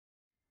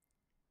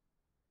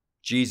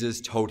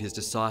Jesus told his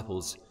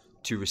disciples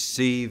to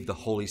receive the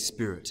Holy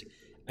Spirit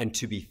and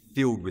to be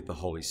filled with the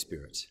Holy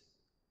Spirit.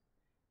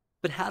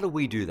 But how do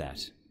we do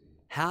that?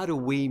 How do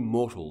we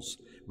mortals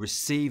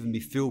receive and be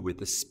filled with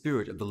the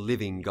Spirit of the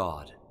living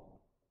God?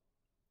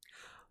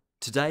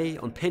 Today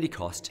on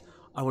Pentecost,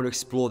 I want to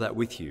explore that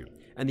with you,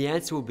 and the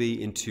answer will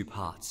be in two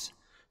parts.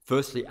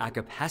 Firstly, our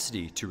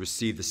capacity to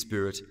receive the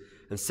Spirit,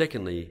 and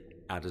secondly,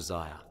 our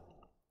desire.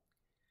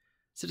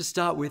 So to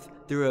start with,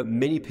 there are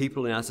many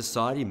people in our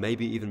society,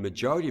 maybe even a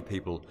majority of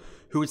people,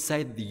 who would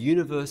say that the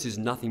universe is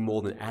nothing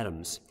more than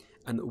atoms,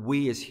 and that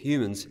we as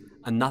humans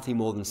are nothing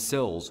more than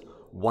cells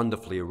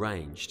wonderfully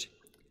arranged.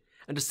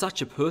 And to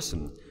such a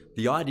person,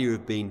 the idea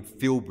of being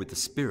filled with the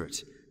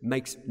Spirit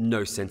makes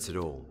no sense at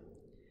all.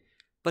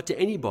 But to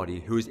anybody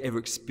who has ever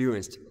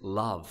experienced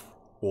love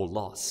or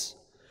loss,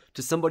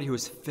 to somebody who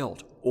has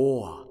felt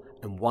awe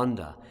and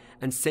wonder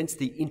and sensed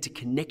the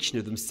interconnection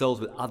of themselves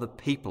with other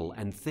people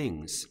and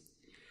things,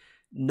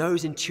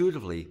 knows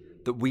intuitively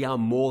that we are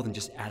more than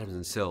just atoms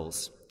and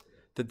cells,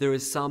 that there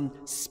is some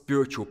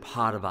spiritual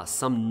part of us,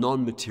 some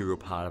non-material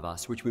part of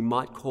us, which we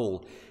might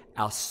call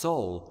our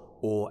soul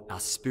or our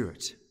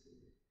spirit.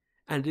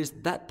 And it is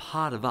that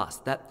part of us,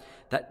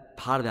 that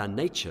part of our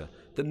nature,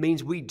 that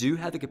means we do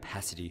have the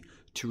capacity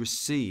to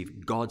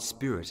receive God's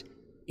Spirit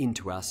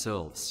into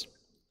ourselves.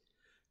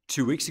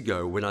 2 weeks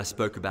ago, when I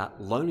spoke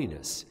about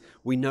loneliness,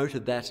 we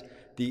noted that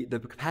the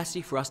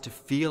capacity for us to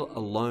feel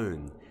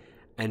alone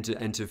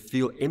and to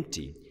feel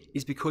empty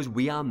is because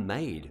we are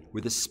made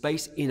with a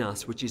space in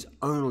us which is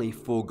only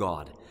for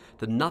God,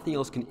 that nothing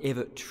else can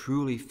ever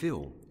truly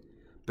fill,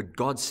 but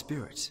God's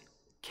Spirit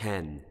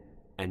can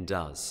and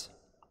does.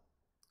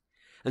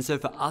 And so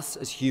for us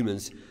as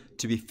humans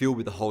to be filled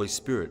with the Holy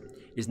Spirit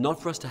is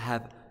not for us to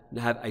have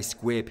a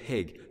square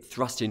peg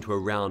thrust into a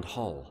round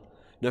hole.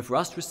 No, for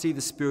us to receive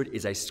the Spirit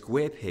is a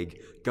square peg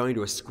going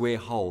to a square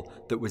hole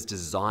that was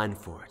designed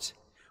for it.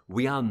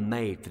 We are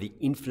made for the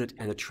infinite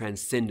and the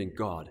transcendent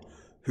God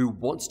who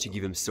wants to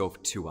give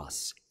himself to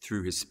us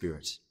through his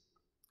Spirit.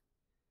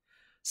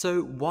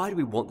 So why do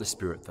we want the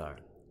Spirit though?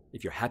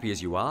 If you're happy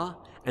as you are,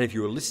 and if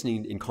you were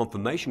listening in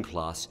confirmation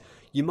class,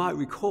 you might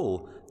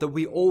recall that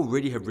we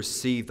already have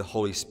received the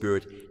Holy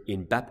Spirit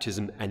in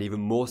baptism and even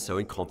more so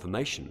in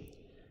confirmation.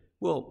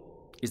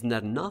 Well, isn't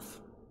that enough?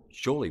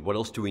 Surely, what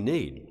else do we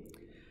need?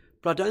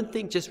 But I don't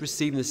think just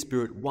receiving the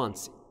Spirit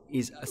once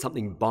is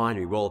something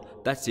binary. Well,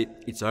 that's it,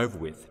 it's over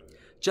with.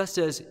 Just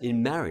as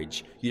in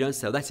marriage, you don't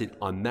say, that's it,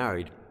 I'm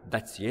married,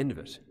 that's the end of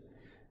it.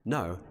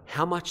 No,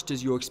 how much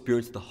does your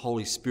experience of the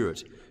Holy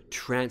Spirit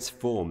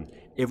transform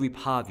every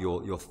part of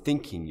your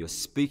thinking, your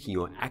speaking,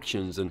 your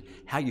actions, and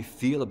how you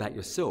feel about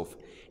yourself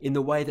in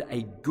the way that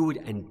a good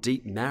and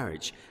deep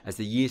marriage, as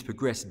the years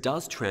progress,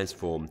 does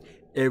transform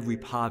every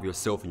part of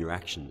yourself and your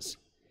actions?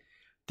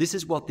 This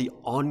is what the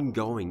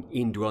ongoing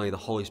indwelling of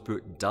the Holy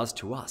Spirit does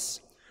to us.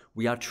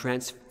 We are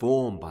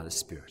transformed by the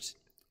Spirit.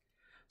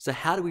 So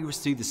how do we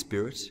receive the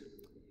Spirit?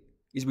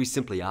 Is we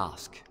simply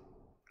ask.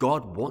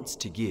 God wants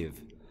to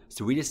give,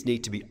 so we just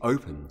need to be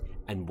open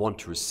and want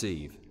to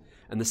receive.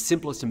 And the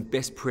simplest and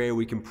best prayer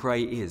we can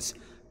pray is,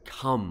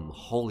 "Come,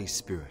 Holy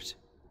Spirit."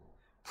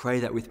 Pray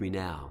that with me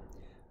now.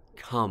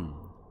 Come,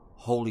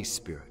 Holy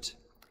Spirit.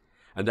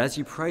 And as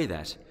you pray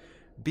that,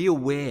 be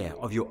aware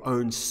of your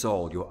own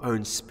soul, your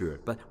own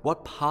spirit. But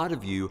what part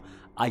of you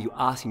are you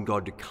asking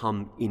God to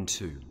come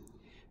into?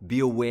 Be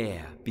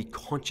aware, be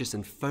conscious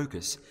and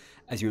focus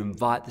as you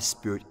invite the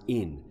Spirit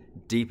in,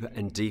 deeper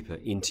and deeper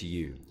into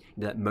you,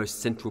 in that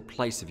most central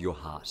place of your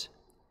heart.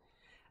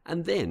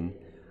 And then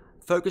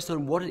focus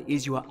on what it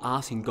is you are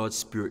asking God's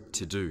Spirit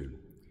to do.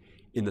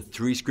 In the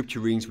 3 scripture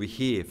readings we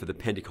hear for the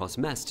Pentecost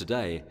Mass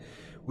today,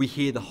 we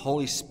hear the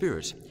Holy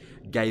Spirit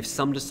gave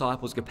some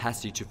disciples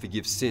capacity to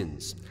forgive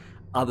sins,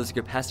 others a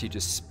capacity to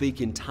speak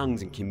in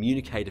tongues and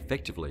communicate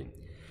effectively.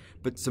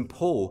 But St.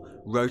 Paul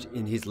wrote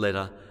in his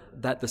letter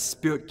that the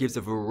Spirit gives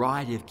a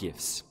variety of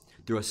gifts.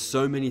 There are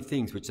so many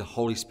things which the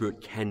Holy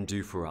Spirit can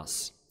do for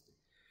us.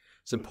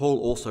 St. Paul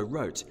also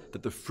wrote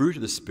that the fruit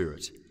of the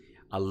Spirit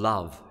are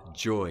love,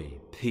 joy,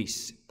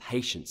 peace,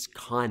 patience,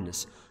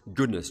 kindness,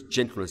 goodness,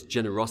 gentleness,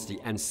 generosity,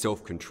 and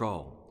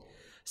self-control.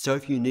 So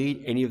if you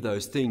need any of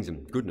those things,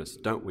 and goodness,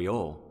 don't we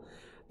all,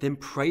 then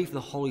pray for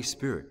the Holy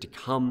Spirit to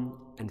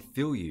come and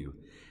fill you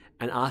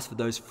and ask for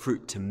those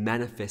fruit to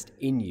manifest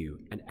in you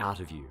and out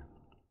of you.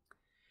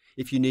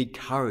 If you need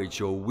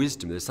courage or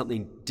wisdom, there's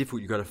something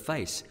difficult you've got to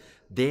face,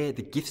 they're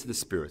the gifts of the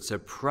Spirit. So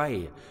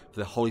pray for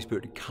the Holy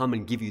Spirit to come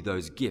and give you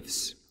those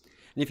gifts.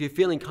 And if you're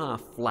feeling kind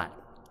of flat,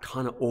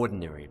 kind of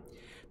ordinary,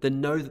 then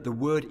know that the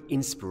word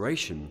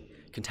inspiration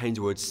contains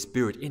the word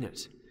Spirit in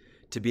it.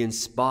 To be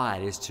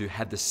inspired is to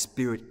have the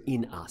Spirit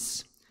in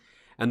us.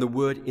 And the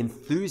word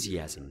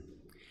enthusiasm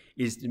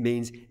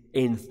means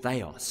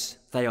entheos,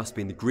 theos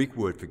being the Greek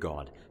word for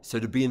God. So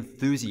to be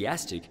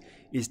enthusiastic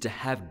is to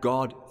have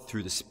God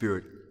through the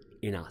Spirit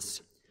in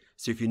us.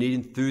 So if you need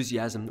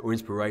enthusiasm or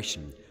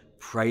inspiration,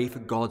 pray for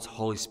God's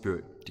Holy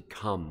Spirit to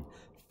come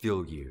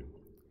fill you.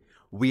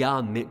 We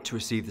are meant to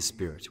receive the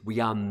Spirit.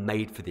 We are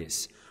made for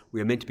this.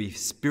 We are meant to be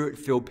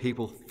Spirit-filled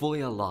people,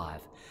 fully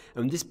alive.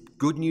 And this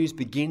good news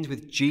begins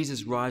with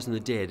Jesus' rise from the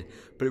dead,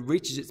 but it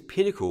reaches its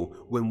pinnacle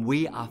when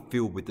we are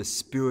filled with the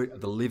Spirit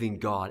of the living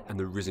God and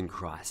the risen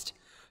Christ.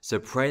 So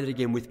pray that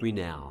again with me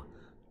now.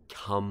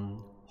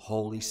 Come,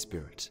 Holy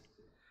Spirit,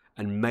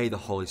 and may the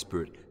Holy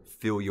Spirit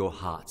fill your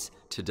hearts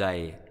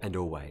today and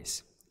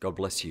always. God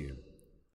bless you.